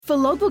For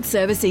logbook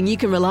servicing you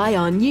can rely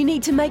on, you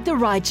need to make the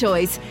right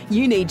choice.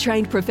 You need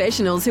trained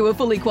professionals who are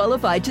fully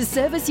qualified to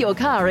service your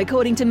car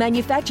according to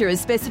manufacturer's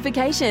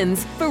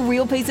specifications. For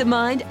real peace of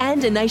mind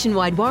and a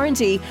nationwide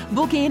warranty,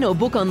 book in or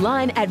book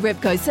online at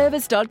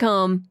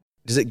repcoservice.com.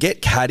 Does it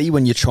get catty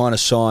when you're trying to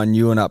sign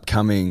new and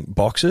upcoming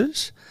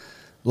boxers?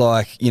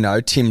 Like, Tim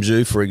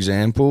Zhu, for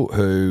example,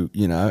 who,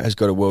 has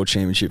got a world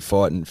championship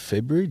fight in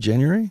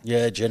January?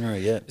 Yeah, January,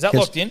 yeah. Is that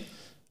locked in?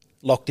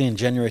 Locked in,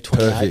 January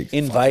 28th.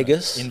 In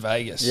Vegas. In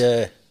Vegas.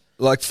 Yeah.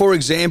 Like, for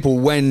example,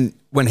 when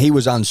he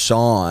was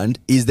unsigned,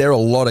 is there a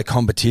lot of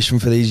competition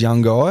for these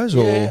young guys?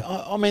 Or? Yeah,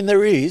 I mean,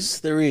 there is.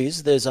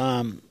 There's,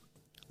 even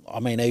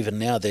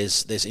now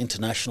there's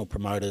international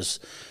promoters,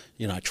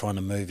 trying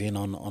to move in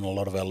on a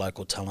lot of our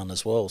local talent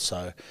as well.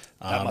 So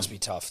that must be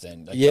tough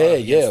then.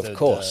 Of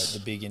course. The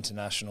big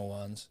international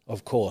ones.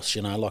 Of course,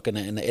 like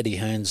in Eddie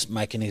Hearn's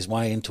making his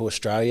way into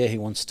Australia. He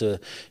wants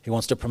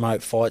to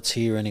promote fights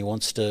here, and he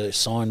wants to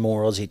sign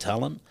more Aussie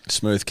talent.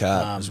 Smooth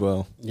cat as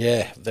well.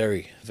 Yeah,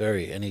 very,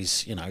 very, and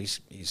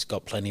he's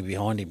got plenty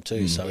behind him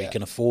too, so he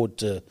can afford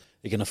to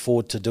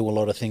do a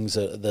lot of things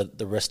that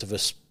the rest of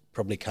us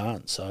probably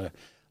can't. So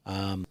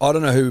I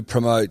don't know who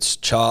promotes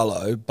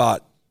Charlo,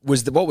 but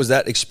what was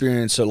that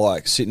experience of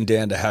like sitting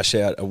down to hash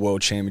out a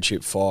world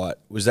championship fight?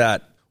 Were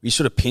you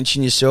sort of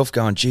pinching yourself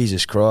going,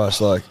 Jesus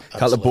Christ, like a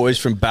couple of boys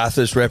from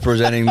Bathurst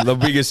representing one of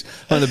the biggest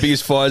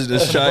fighters in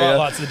Australia. For the bright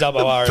lights of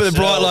the For the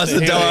bright lights of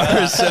the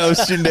WRSL,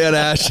 sitting down to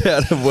hash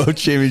out a world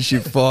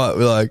championship fight.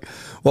 We're like,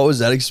 what was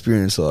that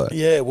experience like?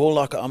 Yeah, well,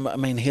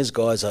 his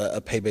guys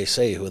are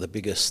PBC, who are the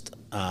biggest.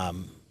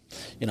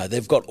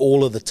 They've got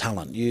all of the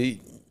talent.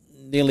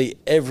 Nearly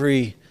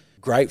every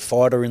great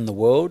fighter in the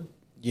world,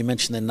 you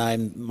mentioned their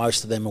name,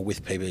 most of them are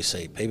with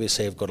PBC.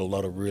 PBC have got a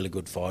lot of really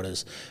good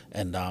fighters,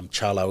 and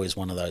Charlo is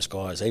one of those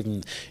guys.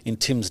 Even in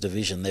Tim's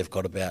division, they've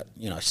got about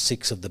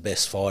 6 of the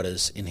best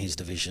fighters in his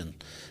division.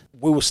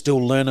 We were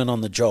still learning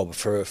on the job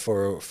for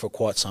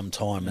quite some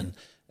time,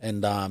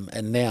 and now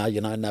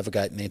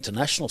navigating the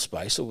international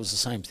space, it was the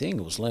same thing.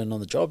 It was learning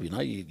on the job.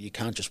 You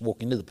can't just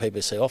walk into the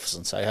PBC office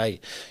and say, hey,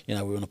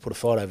 we want to put a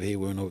fight over here.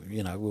 We want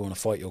to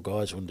fight your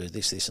guys. We want to do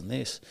this, this, and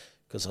this.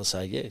 Because I'll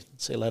say, yeah,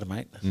 see you later,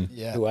 mate.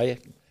 Yeah. Who are you?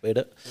 Beat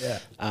it. Yeah.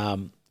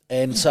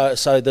 And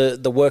so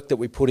the work that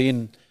we put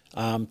in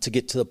to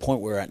get to the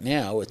point we're at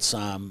now, it's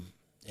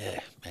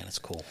it's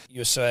cool.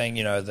 You're saying,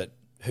 that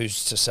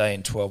who's to say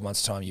in 12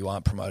 months' time you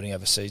aren't promoting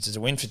overseas? Does a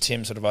win for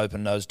Tim sort of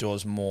open those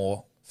doors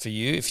more for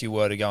you if you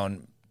were to go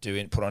and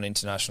put on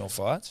international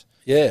fights?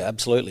 Yeah,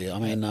 absolutely. I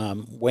mean,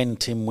 when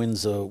Tim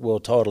wins the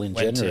world title in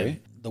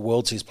January, the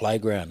world's his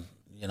playground.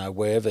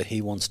 Wherever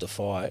he wants to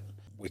fight,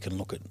 we can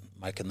look at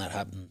making that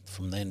happen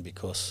from then,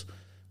 because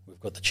we've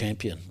got the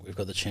champion.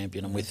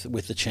 And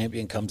with the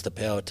champion comes the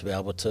power to be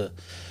able to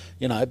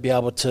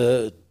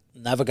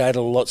navigate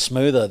a lot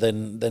smoother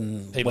than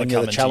when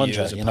you're the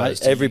challenger.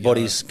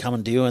 Everybody's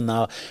coming to you, and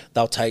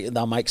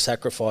they'll make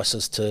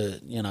sacrifices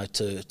to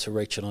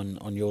reach it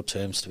on your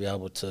terms to be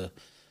able to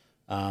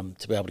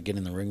get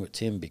in the ring with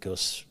Tim,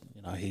 because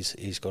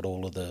he's got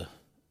all of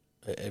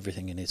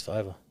everything in his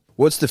favour.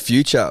 What's the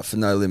future for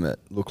No Limit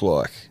look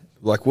like?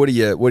 Like, what are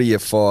your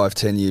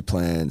 5-10 year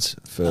plans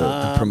for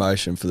the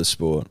promotion for the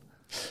sport?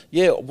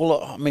 Yeah,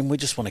 well, I mean, we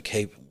just want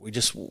to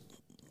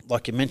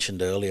like you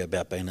mentioned earlier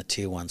about being a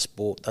tier 1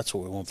 sport. That's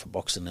what we want for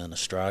boxing in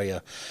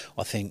Australia.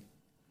 I think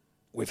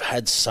we've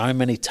had so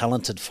many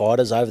talented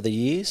fighters over the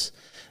years,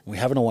 and we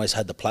haven't always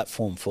had the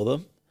platform for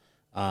them.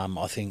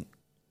 I think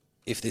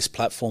if this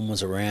platform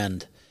was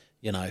around,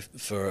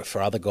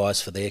 for other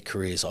guys for their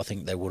careers, I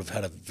think they would have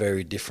had a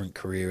very different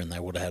career, and they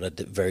would have had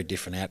a very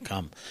different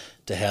outcome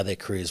to how their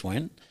careers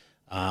went.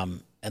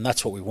 And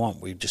that's what we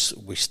want.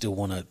 We still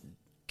want to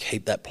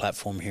keep that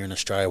platform here in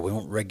Australia. We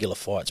want regular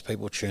fights,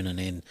 people tuning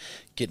in,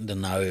 getting to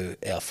know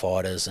our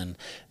fighters, and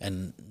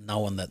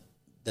knowing that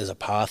there's a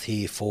path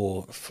here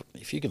for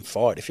if you can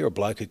fight, if you're a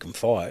bloke who can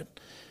fight,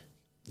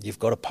 you've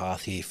got a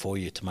path here for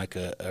you to make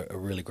a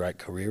really great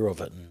career of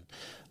it. And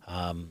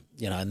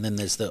and then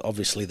there's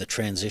obviously the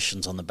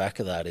transitions on the back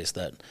of that, is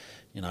that,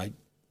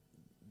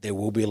 there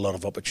will be a lot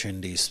of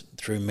opportunities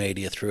through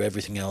media, through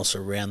everything else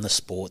around the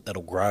sport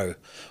that'll grow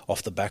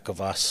off the back of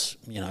us,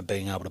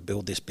 being able to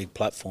build this big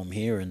platform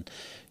here. And,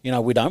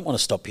 we don't want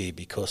to stop here,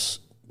 because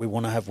we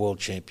want to have world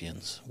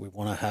champions. We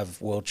want to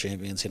have world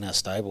champions in our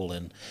stable,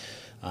 and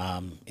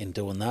in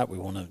doing that, we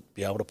want to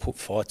be able to put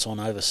fights on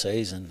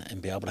overseas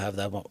and be able to have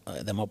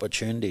them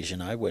opportunities.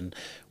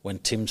 When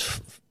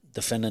Tim's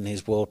defending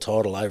his world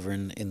title over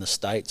in the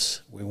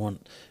States, we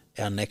want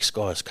our next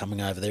guys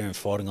coming over there and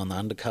fighting on the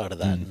undercard of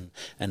that,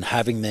 and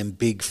having them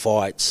big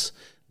fights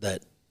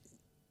that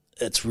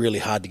it's really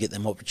hard to get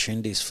them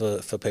opportunities for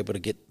people to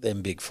get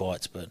them big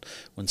fights. But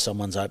when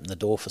someone's opened the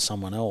door for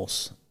someone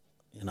else,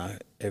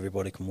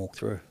 everybody can walk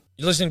through.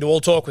 You're listening to All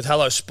Talk with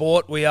Hello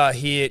Sport. We are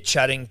here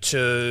chatting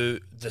to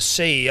the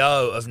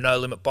CEO of No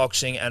Limit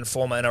Boxing and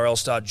former NRL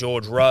star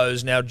George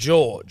Rose. Now,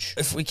 George,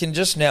 if we can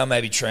just now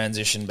maybe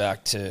transition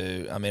back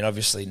to,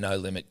 obviously No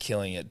Limit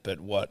killing it, but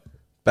what?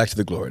 Back to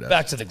the glory days.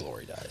 Back to the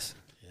glory days.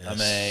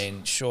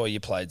 Yes. Sure, you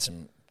played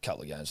some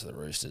couple of games for the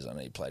Roosters. I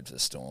know you played for the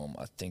Storm.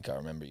 I think I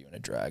remember you in a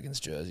Dragons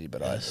jersey,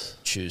 but I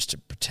choose to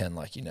pretend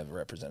like you never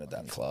represented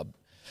that club.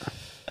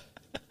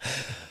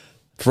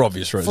 For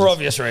obvious reasons. For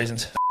obvious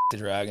reasons. The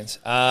Dragons.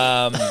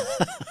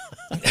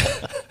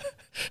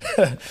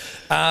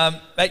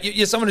 Mate,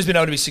 you're someone who's been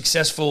able to be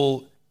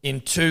successful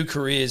in 2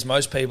 careers.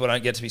 Most people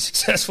don't get to be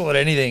successful at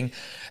anything.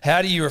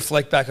 How do you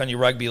reflect back on your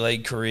rugby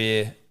league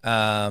career,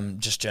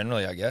 just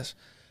generally, I guess?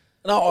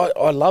 No,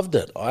 I loved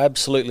it. I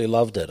absolutely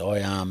loved it.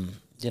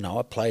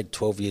 I played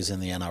 12 years in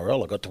the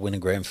NRL. I got to win a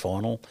grand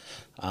final.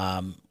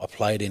 I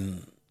played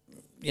in,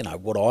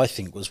 what I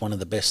think was one of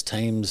the best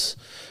teams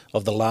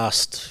of the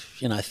last,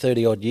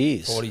 30-odd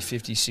years. 40,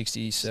 50,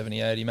 60,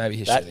 70, 80, maybe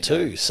history of the That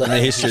too. game. So, In the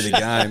history of the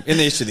game. In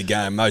the history of the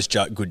game, most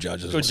good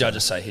judges. Good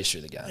judges say history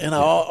of the game.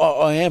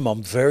 I am.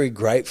 I'm very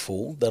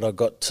grateful that I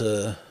got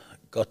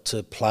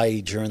to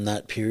play during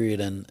that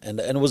period, and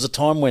it was a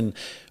time when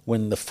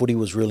the footy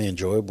was really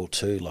enjoyable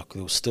too. Like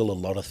there was still a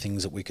lot of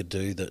things that we could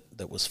do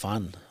that was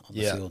fun on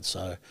the field.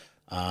 So,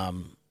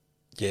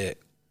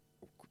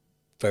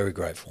 very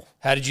grateful.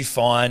 How did you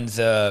find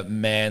the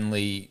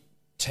Manly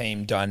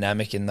team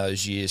dynamic in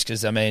those years? Because,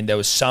 there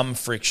was some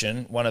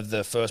friction. One of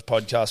the first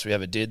podcasts we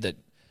ever did that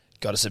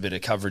got us a bit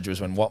of coverage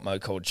was when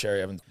Watmo called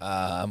Cherry Evans,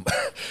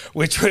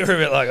 which we were a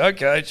bit like,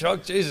 okay,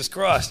 Chock, Jesus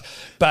Christ.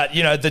 But,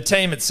 the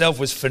team itself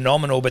was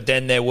phenomenal, but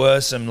then there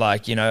were some,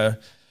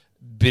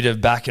 bit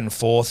of back and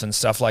forth and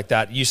stuff like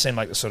that. You seem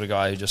like the sort of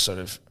guy who just sort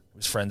of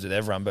was friends with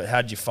everyone, but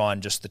how did you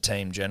find just the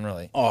team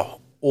generally?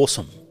 Oh,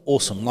 awesome.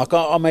 Like,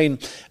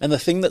 and the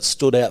thing that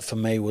stood out for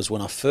me was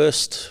when I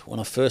first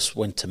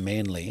went to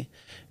Manly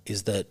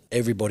is that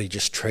everybody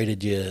just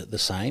treated you the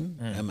same.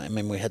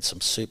 We had some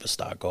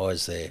superstar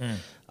guys there.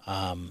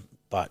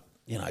 But,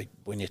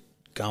 when you're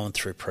going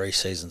through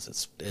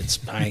pre-seasons, it's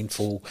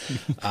painful.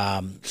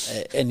 And,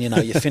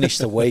 you finish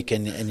the week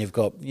and you've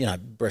got,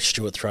 Brett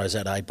Stewart throws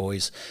out, hey,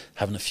 boys,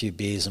 having a few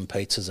beers and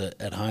pizzas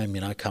at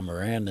home, come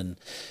around and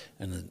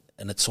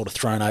it's sort of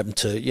thrown open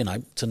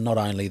to, to not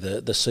only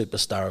the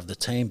superstar of the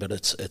team, but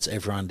it's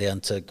everyone down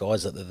to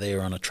guys that are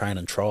there on a train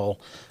and trial,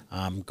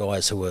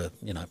 guys who are,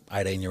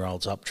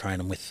 18-year-olds up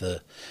training with the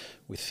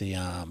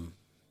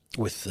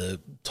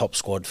top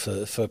squad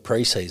for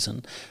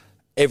pre-season.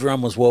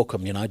 Everyone was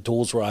welcome,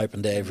 doors were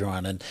open to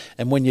everyone,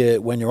 and when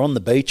you're on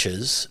the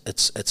beaches,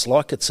 it's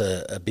like it's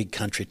a big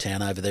country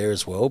town over there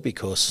as well,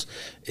 because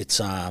it's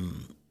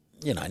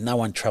no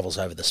one travels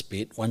over the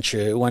spit. Once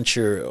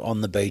you're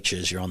on the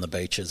beaches, you're on the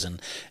beaches,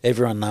 and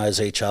everyone knows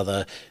each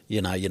other.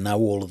 You know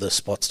all of the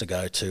spots to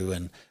go to,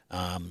 and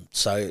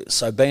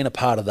so being a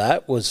part of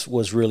that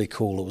was really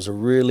cool. It was a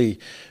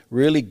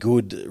really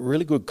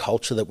good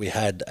culture that we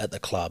had at the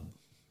club.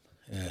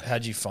 Yeah.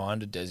 How'd you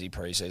find a Desi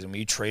pre-season? Were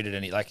you treated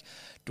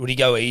would he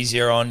go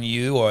easier on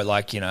you or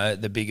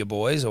the bigger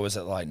boys, or was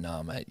it like,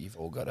 nah, mate, you've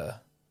all got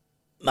to...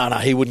 No,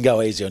 he wouldn't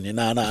go easy on you.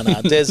 No.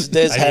 Des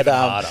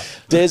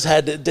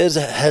had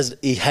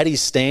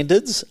his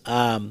standards.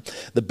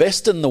 The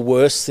best and the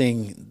worst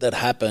thing that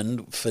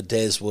happened for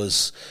Des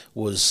was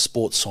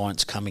sports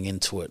science coming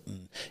into it,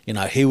 and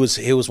he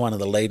was one of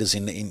the leaders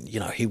in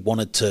he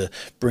wanted to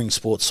bring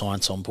sports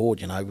science on board.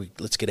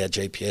 Let's get our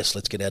GPS,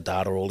 let's get our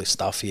data, all this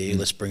stuff here,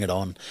 let's bring it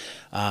on.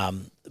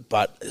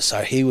 But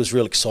so he was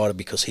real excited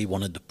because he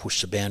wanted to push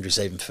the boundaries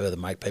even further,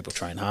 make people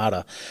train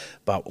harder.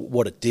 But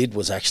what it did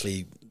was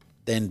actually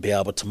then be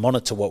able to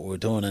monitor what we were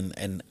doing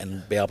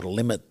and be able to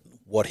limit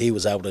what he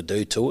was able to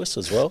do to us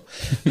as well,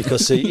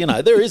 because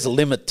there is a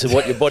limit to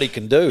what your body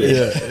can do.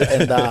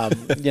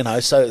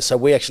 And so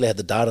we actually had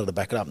the data to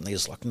back it up, and he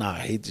was like, no,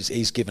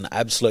 he's given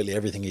absolutely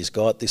everything he's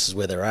got. This is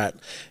where they're at.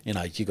 You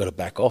got to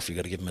back off. You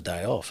got to give him a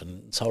day off,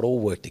 and so it all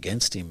worked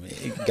against him.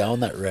 Going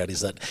that route is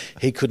that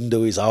he couldn't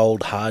do his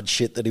old hard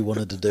shit that he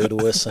wanted to do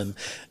to us, and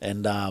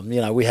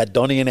we had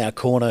Donnie in our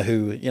corner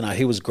who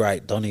he was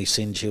great. Donnie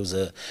Singe, he was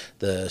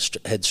the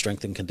head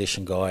strength and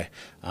condition guy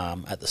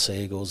at the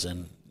Sea Eagles,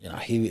 and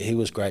he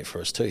was great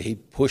for us too. He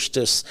pushed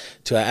us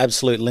to our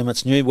absolute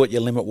limits, knew what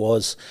your limit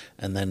was,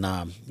 and then,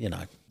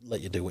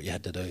 let you do what you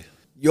had to do.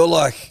 You're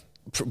like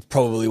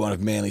probably one of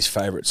Manly's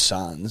favourite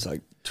sons,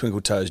 like Twinkle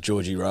Toes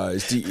Georgie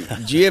Rose. Do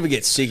you ever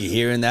get sick of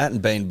hearing that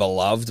and being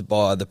beloved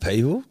by the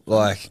people?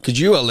 Like, because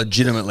you are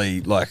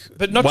legitimately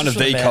but not one of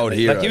the cult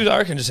heroes. Like, he was, I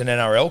reckon, just an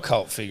NRL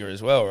cult figure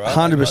as well, right?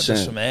 100%. Not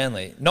just for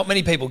Manly. Not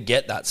many people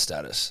get that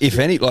status. If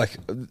any,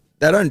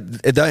 They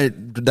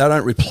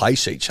don't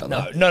replace each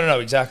other. No,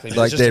 exactly. But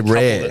Like, it's just they're a couple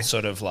rare. that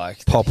sort of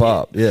Pop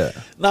up, yeah.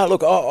 No,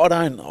 look, I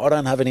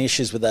don't have any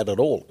issues with that at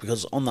all,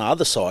 because on the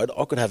other side,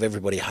 I could have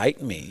everybody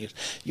hating me.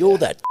 You're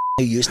that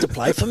who used to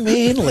play for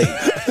Manly.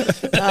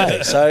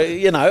 No, so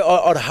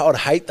I'd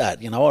hate that.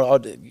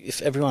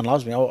 If everyone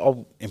loves me,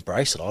 I'll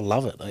embrace it. I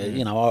love it.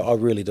 I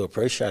really do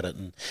appreciate it,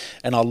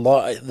 and I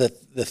like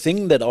the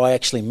thing that I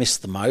actually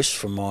missed the most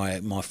from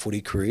my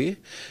footy career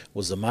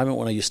was the moment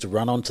when I used to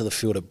run onto the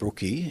field at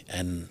Brookie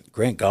and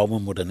Grant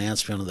Goldman would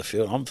announce me onto the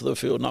field. I'm for the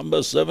field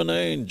number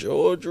 17,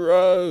 George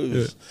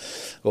Rose.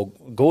 Yeah. Or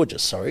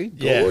Gorgeous, sorry.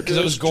 Yeah, because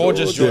it was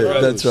Gorgeous George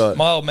Rose. That's right.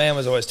 My old man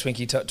was always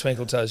Twinkle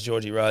Toes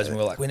Georgie Rose, and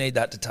we were like, we need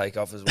that to take take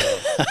off as well.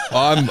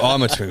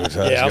 I'm a Twinkle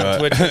Toes Yeah, guy. I'm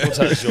Twinkle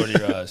Toes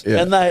Geordie Rose.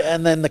 Yeah.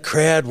 And then the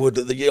crowd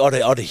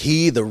I'd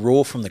hear the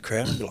roar from the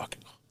crowd and be like,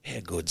 how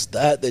good's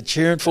that? They're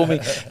cheering for me.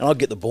 And I'd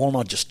get the ball and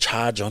I'd just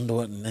charge onto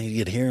it, and then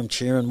you'd hear them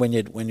cheering when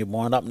you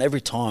wind up. And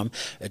every time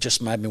it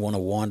just made me want to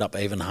wind up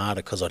even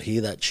harder because I'd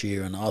hear that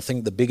cheer. And I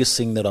think the biggest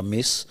thing that I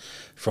miss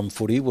from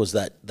footy was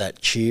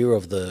that cheer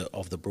of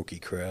the Brookie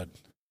crowd.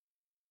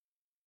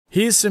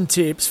 Here's some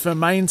tips for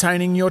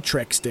maintaining your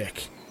Trex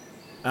deck.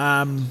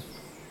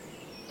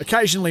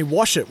 Occasionally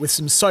wash it with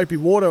some soapy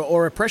water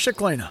or a pressure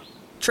cleaner.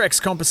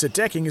 Trex composite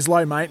decking is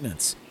low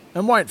maintenance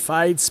and won't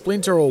fade,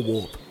 splinter or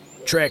warp.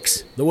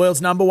 Trex, the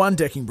world's #1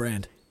 decking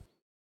brand.